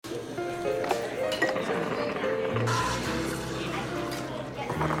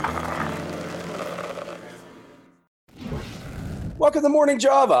Welcome to Morning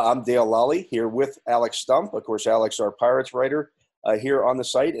Java. I'm Dale Lally here with Alex Stump. Of course, Alex, our Pirates writer here on the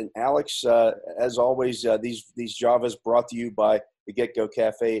site. And Alex, as always, these Javas brought to you by the Get Go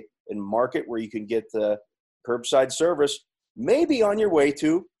Cafe and Market, where you can get curbside service. Maybe on your way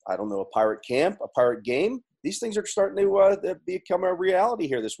to, I don't know, a Pirate camp, a Pirate game. These things are starting to become a reality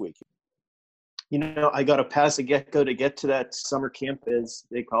here this week. You know, I got to pass a Get Go to get to that summer camp, as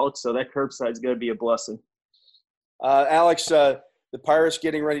they call it. So that curbside's going to be a blessing. Alex, the Pirates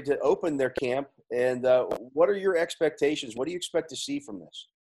getting ready to open their camp, and what are your expectations? What do you expect to see from this?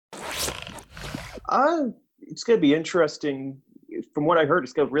 It's going to be interesting. From what I heard,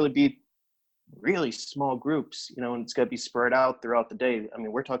 it's going to really be really small groups, you know, and it's going to be spread out throughout the day. I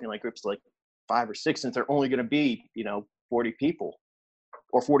mean, we're talking like groups like 5 or 6, since they're only going to be, 40 people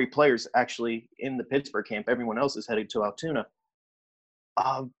or 40 players actually in the Pittsburgh camp. Everyone else is heading to Altoona.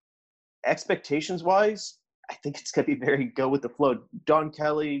 Expectations-wise, I think it's going to be very go with the flow. Don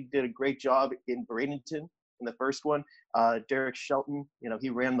Kelly did a great job in Bradenton in the first one. Derek Shelton, he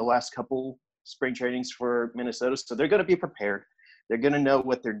ran the last couple spring trainings for Minnesota, so they're going to be prepared. They're going to know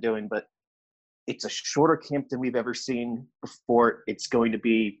what they're doing, but it's a shorter camp than we've ever seen before. It's going to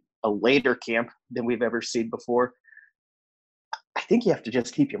be a later camp than we've ever seen before. I think you have to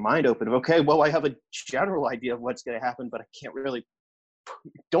just keep your mind open. Okay, well, I have a general idea of what's going to happen, but I can't really –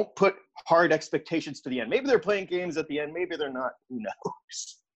 don't put hard expectations to the end. Maybe they're playing games at the end. Maybe they're not. Who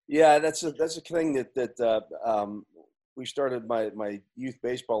knows? Yeah, that's a thing that we started. My youth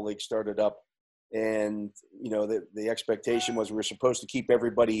baseball league started up, and the expectation was we were supposed to keep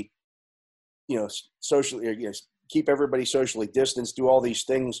everybody, socially, keep everybody socially distanced, do all these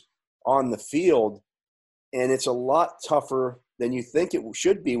things on the field, and it's a lot tougher than you think it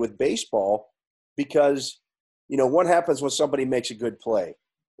should be with baseball, because what happens when somebody makes a good play,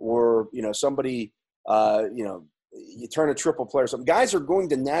 or somebody you turn a triple play or something. Guys are going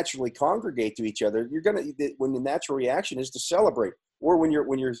to naturally congregate to each other. When the natural reaction is to celebrate, or when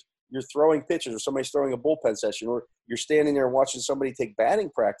you're throwing pitches, or somebody's throwing a bullpen session, or you're standing there watching somebody take batting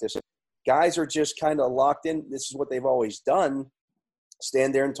practice. Guys are just kind of locked in. This is what they've always done.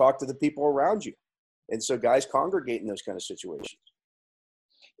 Stand there and talk to the people around you. And so guys congregate in those kind of situations.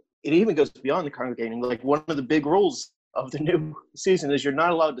 It even goes beyond the congregating. Like, one of the big rules of the new season is you're not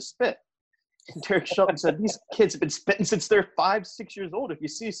allowed to spit. And Derek Shelton said these kids have been spitting since they're 5-6 years old. If you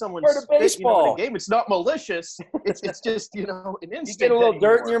see someone spit, in a game, it's not malicious. It's just an instinct. You get a little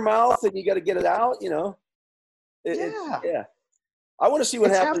dirt in your mouth and you got to get it out. Yeah. I want to see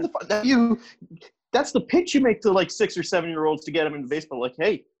what happens. That's the pitch you make to like 6 or 7 year olds to get them into baseball. Like,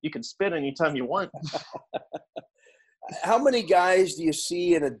 hey, you can spit anytime you want. How many guys do you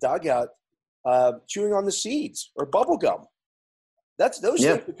see in a dugout chewing on the seeds or bubble gum? Those things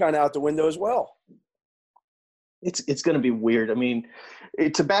are kind of out the window as well. It's going to be weird. I mean,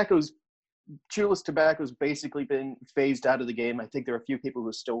 chewless tobacco's basically been phased out of the game. I think there are a few people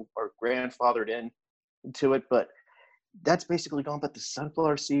who still are grandfathered into it, but that's basically gone. But the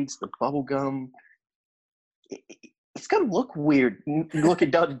sunflower seeds, the bubble gum, it's going to look weird. You look at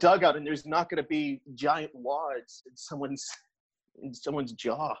the dugout, and there's not going to be giant wads in someone's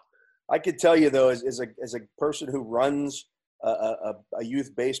jaw. I could tell you, though, as a person who runs a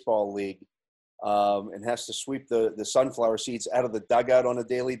youth baseball league and has to sweep the sunflower seeds out of the dugout on a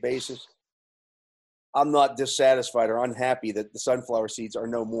daily basis, I'm not dissatisfied or unhappy that the sunflower seeds are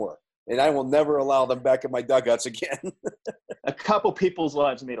no more. And I will never allow them back in my dugouts again. A couple people's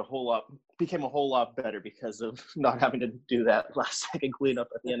lives became a whole lot better because of not having to do that last second cleanup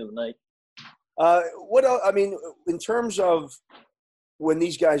at the end of the night. What else? I mean, in terms of when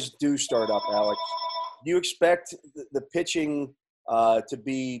these guys do start up, Alex, do you expect the pitching to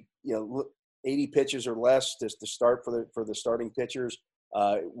be 80 pitches or less to start for the starting pitchers?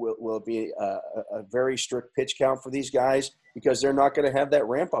 Will it be a very strict pitch count for these guys because they're not going to have that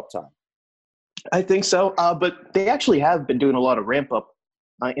ramp up time? I think so, but they actually have been doing a lot of ramp up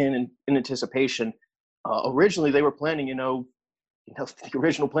in anticipation. Originally, they were planning, the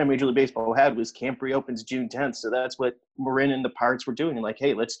original plan Major League Baseball had was camp reopens June 10th, so that's what Marin and the Pirates were doing. Like,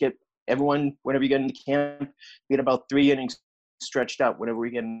 hey, let's get everyone, whenever you get into camp, get about 3 innings stretched out whenever we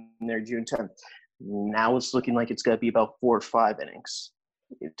get in there June 10th. Now it's looking like it's going to be about 4 or 5 innings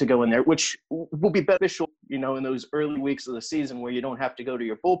to go in there, which will be beneficial, in those early weeks of the season where you don't have to go to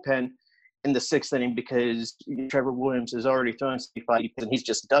your bullpen in the 6th inning because Trevor Williams has already thrown 65 and he's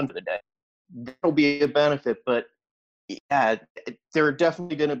just done for the day. That'll be a benefit, but yeah, there are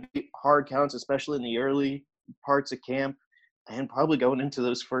definitely going to be hard counts, especially in the early parts of camp and probably going into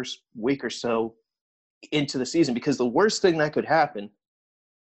those first week or so into the season, because the worst thing that could happen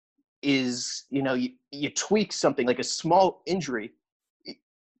is, you tweak something like a small injury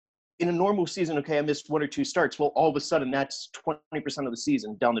in a normal season, okay, I missed 1 or 2 starts. Well, all of a sudden, that's 20% of the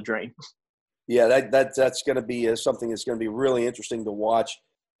season down the drain. Yeah, that's going to be something that's going to be really interesting to watch,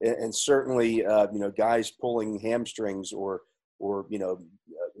 and certainly guys pulling hamstrings or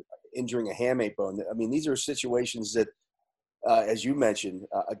injuring a hamate bone. I mean, these are situations that, as you mentioned,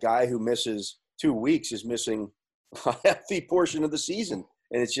 a guy who misses 2 weeks is missing a hefty portion of the season,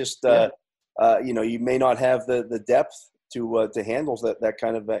 and it's just you may not have the depth to handle that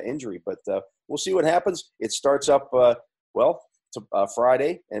kind of injury. But we'll see what happens. It starts up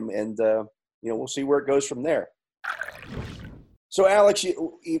Friday, and we'll see where it goes from there. So, Alex,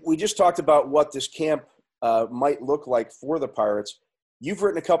 we just talked about what this camp might look like for the Pirates. You've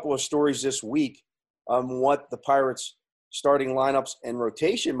written a couple of stories this week on what the Pirates' starting lineups and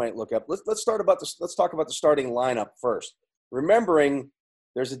rotation might look up. Let's talk about the starting lineup first. Remembering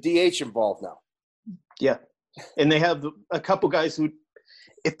there's a DH involved now. Yeah, and they have a couple guys who,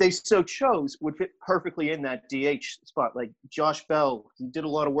 if they so chose, would fit perfectly in that DH spot. Like Josh Bell, he did a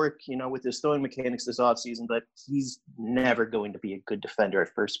lot of work, with his throwing mechanics this offseason, but he's never going to be a good defender at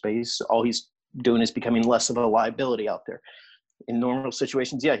first base. All he's doing is becoming less of a liability out there. In normal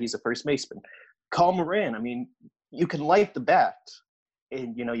situations, he's a first baseman. Kyle Moran, I mean, you can light the bat,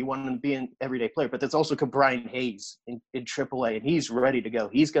 and, you want him to be an everyday player, but there's also Brian Hayes in AAA, and he's ready to go.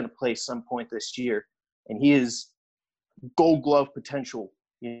 He's going to play some point this year, and he is Gold Glove potential,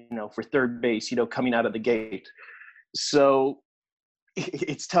 for third base, coming out of the gate. So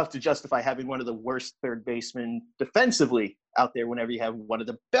it's tough to justify having one of the worst third basemen defensively out there whenever you have one of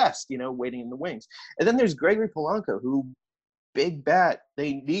the best, waiting in the wings. And then there's Gregory Polanco, who, big bat,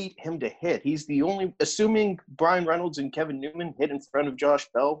 they need him to hit. He's the only, assuming Brian Reynolds and Kevin Newman hit in front of Josh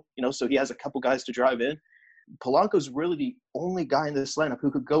Bell, so he has a couple guys to drive in. Polanco's really the only guy in this lineup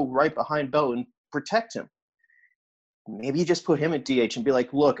who could go right behind Bell and protect him. Maybe you just put him at DH and be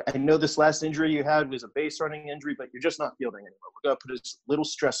like, look, I know this last injury you had was a base running injury, but you're just not fielding anymore. We're going to put as little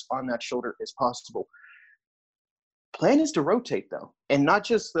stress on that shoulder as possible. Plan is to rotate, though, and not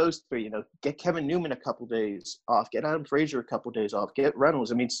just those three. Get Kevin Newman a couple days off, get Adam Frazier a couple days off, get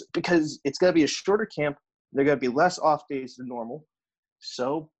Reynolds. I mean, because it's going to be a shorter camp, there are going to be less off days than normal.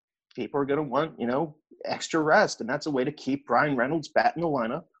 So people are going to want, extra rest, and that's a way to keep Brian Reynolds bat in the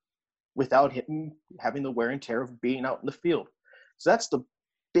lineup without him having the wear and tear of being out in the field. So that's the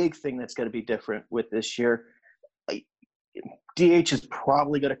big thing that's going to be different with this year. DH is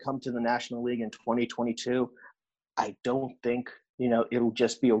probably going to come to the National League in 2022. I don't think, it'll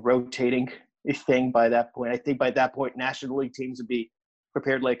just be a rotating thing by that point. I think by that point, National League teams would be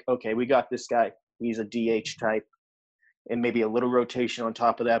prepared like, okay, we got this guy. He's a DH type, and maybe a little rotation on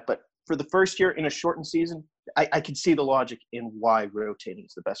top of that. But for the first year in a shortened season, I can see the logic in why rotating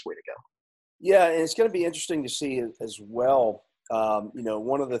is the best way to go. Yeah, and it's going to be interesting to see as well.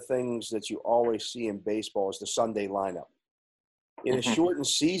 One of the things that you always see in baseball is the Sunday lineup. In a shortened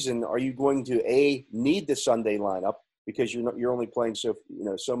season, are you going to need the Sunday lineup because you're only playing so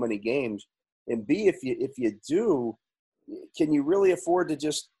many games, and B, if you do, can you really afford to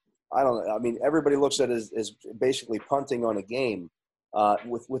just, I don't know. I mean, everybody looks at it as basically punting on a game.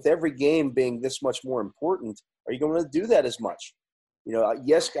 With every game being this much more important, are you going to do that as much?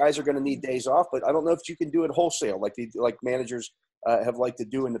 Yes, guys are going to need days off, but I don't know if you can do it wholesale like managers have liked to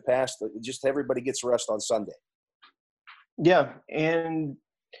do in the past. Just everybody gets rest on Sunday. Yeah, and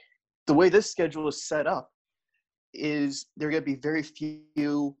the way this schedule is set up is there are going to be very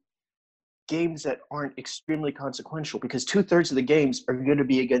few games that aren't extremely consequential because 2/3 of the games are going to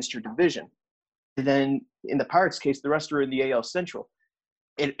be against your division. And then in the Pirates' case, the rest are in the AL Central.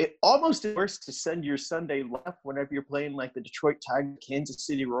 It almost is worse to send your Sunday left whenever you're playing like the Detroit Tigers, Kansas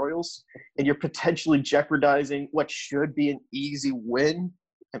City Royals, and you're potentially jeopardizing what should be an easy win.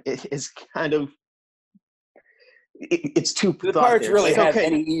 It is kind of it's too. The Pirates really have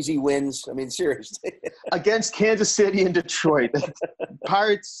any easy wins. I mean, seriously. Against Kansas City and Detroit.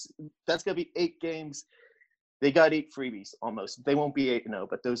 Pirates, that's going to be 8 games. They got 8 freebies almost. They won't be 8-0,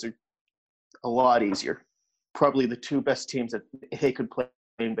 but those are a lot easier. Probably the 2 best teams that they could play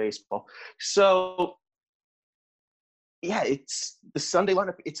in baseball. So, yeah, it's the Sunday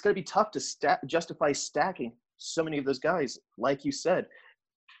lineup. It's going to be tough to justify stacking so many of those guys, like you said.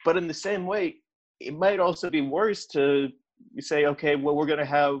 But in the same way, it might also be worse to say, okay, well, we're going to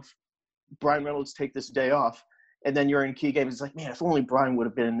have Brian Reynolds take this day off, and then you're in key games. It's like, man, if only Brian would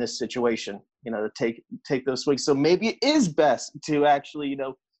have been in this situation, to take those swings. So maybe it is best to actually,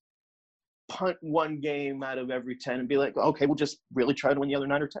 punt 1 game out of every 10 and be like, okay, we'll just really try to win the other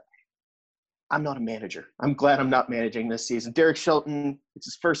 9 or 10. I'm not a manager. I'm glad I'm not managing this season. Derek Shelton, it's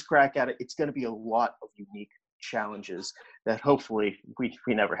his first crack at it. It's going to be a lot of unique challenges that hopefully we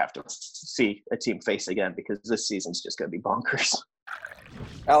never have to see a team face again, because this season's just going to be bonkers.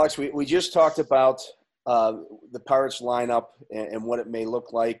 Alex, we just talked about the Pirates lineup and what it may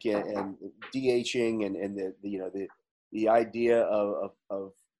look like, and DHing and the idea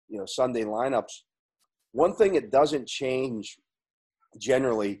of Sunday lineups. One thing that doesn't change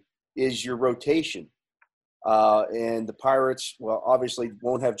generally is your rotation. And the Pirates, well, obviously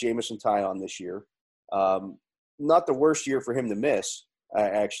won't have Jameson Taillon this year. Not the worst year for him to miss,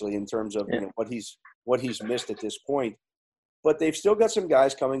 actually, in terms of what he's missed at this point. But they've still got some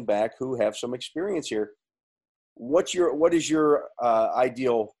guys coming back who have some experience here. What is your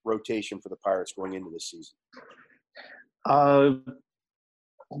ideal rotation for the Pirates going into this season?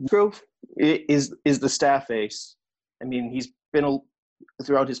 Grove is the staff ace. I mean, he's been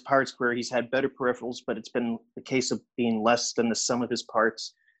throughout his Pirates career, he's had better peripherals, but it's been the case of being less than the sum of his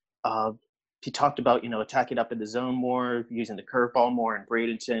parts. He talked about, attacking up in the zone more, using the curveball more in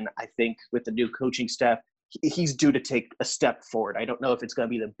Bradenton. I think with the new coaching staff, he's due to take a step forward. I don't know if it's going to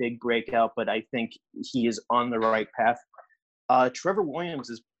be the big breakout, but I think he is on the right path. Trevor Williams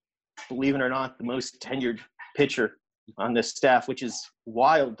is, believe it or not, the most tenured pitcher on this staff, which is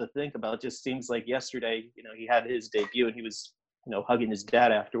wild to think about. It just seems like yesterday, he had his debut and he was, hugging his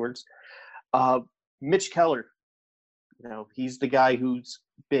dad afterwards. Mitch Keller, he's the guy who's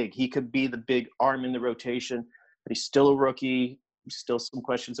big. He could be the big arm in the rotation, but he's still a rookie. Still some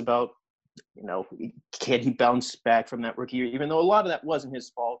questions about, can he bounce back from that rookie year, even though a lot of that wasn't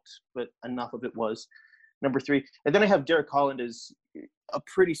his fault, but enough of it was. Number 3. And then I have Derek Holland as a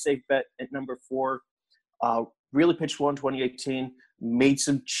pretty safe bet at number 4. Really pitched well in 2018, made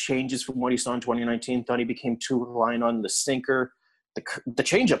some changes from what he saw in 2019, thought he became too reliant on the sinker. The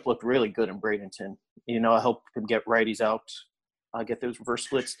changeup looked really good in Bradenton. I helped him get righties out, get those reverse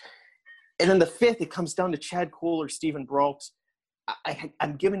splits. And then the 5th, it comes down to Chad Kuhl or Steven Brault.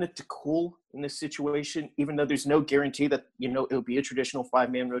 I'm giving it to Kuhl in this situation, even though there's no guarantee that, it'll be a traditional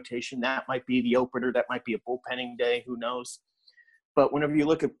 5-man rotation. That might be the opener. That might be a bullpenning day. Who knows? But whenever you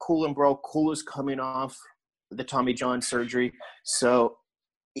look at Kuhl and Brault, Kuhl is coming off the Tommy John surgery. So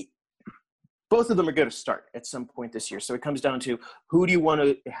both of them are going to start at some point this year. So it comes down to, who do you want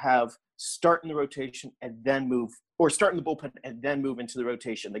to have start in the rotation and then move, or start in the bullpen and then move into the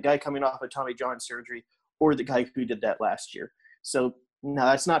rotation? The guy coming off of Tommy John surgery or the guy who did that last year? So no,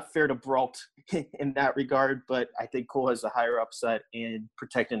 that's not fair to Brault in that regard, but I think Cole has a higher upside, and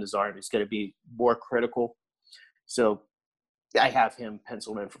protecting his arm is going to be more critical. So I have him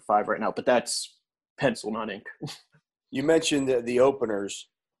penciled in for 5 right now, but that's pencil, not ink. You mentioned the openers,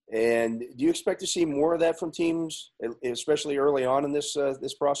 and do you expect to see more of that from teams, especially early on in this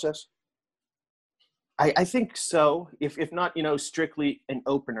process? I think so. If not, strictly an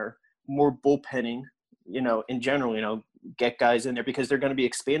opener, more bullpenning, in general, get guys in there, because they're going to be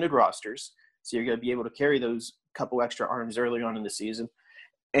expanded rosters. So you're going to be able to carry those couple extra arms early on in the season.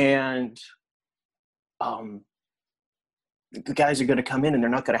 And the guys are going to come in and they're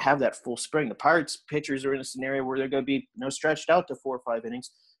not going to have that full spring. The Pirates pitchers are in a scenario where they're going to be stretched out to 4 or 5 innings.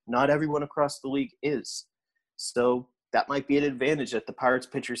 Not everyone across the league is. So that might be an advantage that the Pirates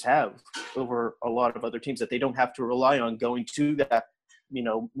pitchers have over a lot of other teams, that they don't have to rely on going to that,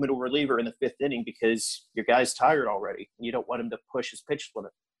 middle reliever in the 5th inning because your guy's tired already. You don't want him to push his pitch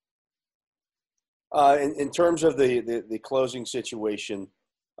limit. In terms of the closing situation,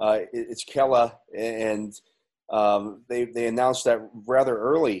 it's Kela, and they announced that rather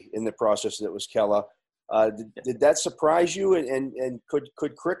early in the process that it was Kela. Did that surprise you, and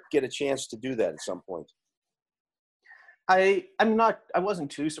could Crick get a chance to do that at some point? I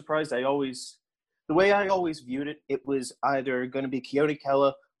wasn't too surprised. The way I always viewed it, it was either going to be Keone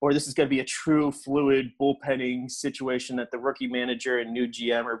Kela, or this is going to be a true fluid bullpenning situation that the rookie manager and new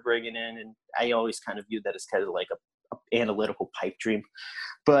GM are bringing in. And I always kind of viewed that as kind of like a analytical pipe dream.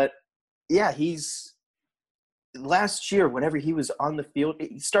 But yeah, last year, whenever he was on the field,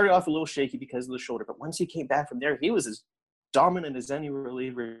 he started off a little shaky because of the shoulder. But once he came back from there, he was as dominant as any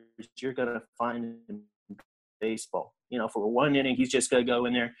reliever you're going to find in baseball. For 1 inning, he's just going to go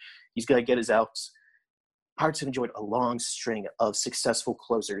in there. He's going to get his outs. Pirates have enjoyed a long string of successful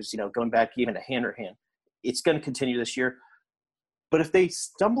closers, going back even to Hanrahan. It's going to continue this year. But if they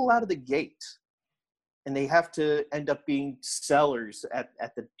stumble out of the gate and they have to end up being sellers at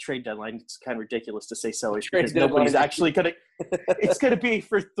the trade deadline, it's kind of ridiculous to say sellers because nobody's actually going to – it's going to be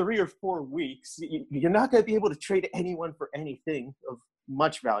for 3 or 4 weeks. You're not going to be able to trade anyone for anything of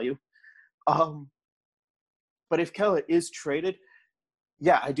much value. But if Kela is traded,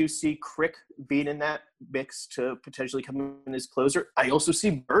 yeah, I do see Crick being in that mix to potentially come in as closer. I also see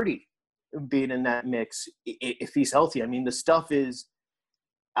Birdie being in that mix if he's healthy. I mean, the stuff is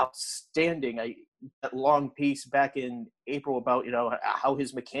outstanding. That long piece back in April about, how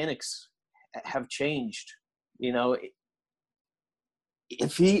his mechanics have changed.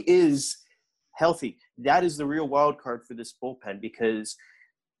 If he is healthy, that is the real wild card for this bullpen, because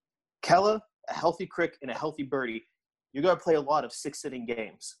Kela, a healthy Crick, and a healthy Birdie, you're going to play a lot of 6-inning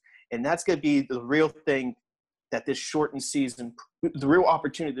games. And that's going to be the real thing that this shortened season, the real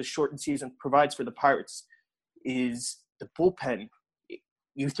opportunity this shortened season provides for the Pirates, is the bullpen.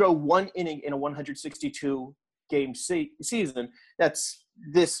 You throw 1 inning in a 162-game season, that's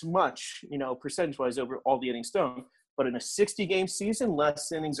this much, percentage-wise over all the innings thrown. But in a 60-game season,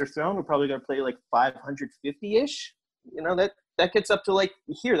 less innings are thrown. We're probably going to play like 550-ish. That gets up to like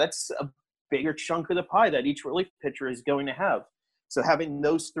here. That's a bigger chunk of the pie that each relief pitcher is going to have. So having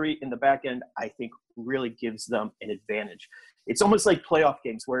those 3 in the back end, I think, really gives them an advantage. It's almost like playoff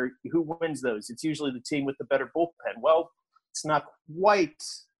games where who wins those? It's usually the team with the better bullpen. Well, it's not quite,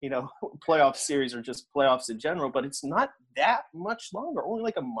 playoff series or just playoffs in general, but it's not that much longer, only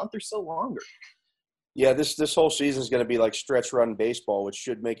like a month or so longer. Yeah, this whole season is going to be like stretch run baseball, which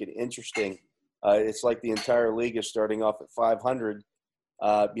should make it interesting. It's like the entire league is starting off at 500,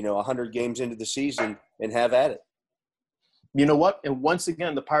 100 games into the season, and have at it. You know what? And once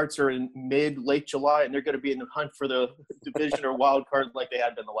again, the Pirates are in late July, and they're going to be in the hunt for the division or wild card like they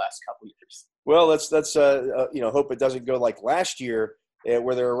had been the last couple of years. Well, let's hope it doesn't go like last year,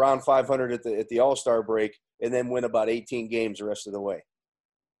 where they're around 500 at the All-Star break, and then win about 18 games the rest of the way.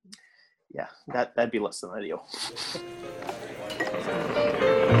 Yeah, that'd be less than ideal.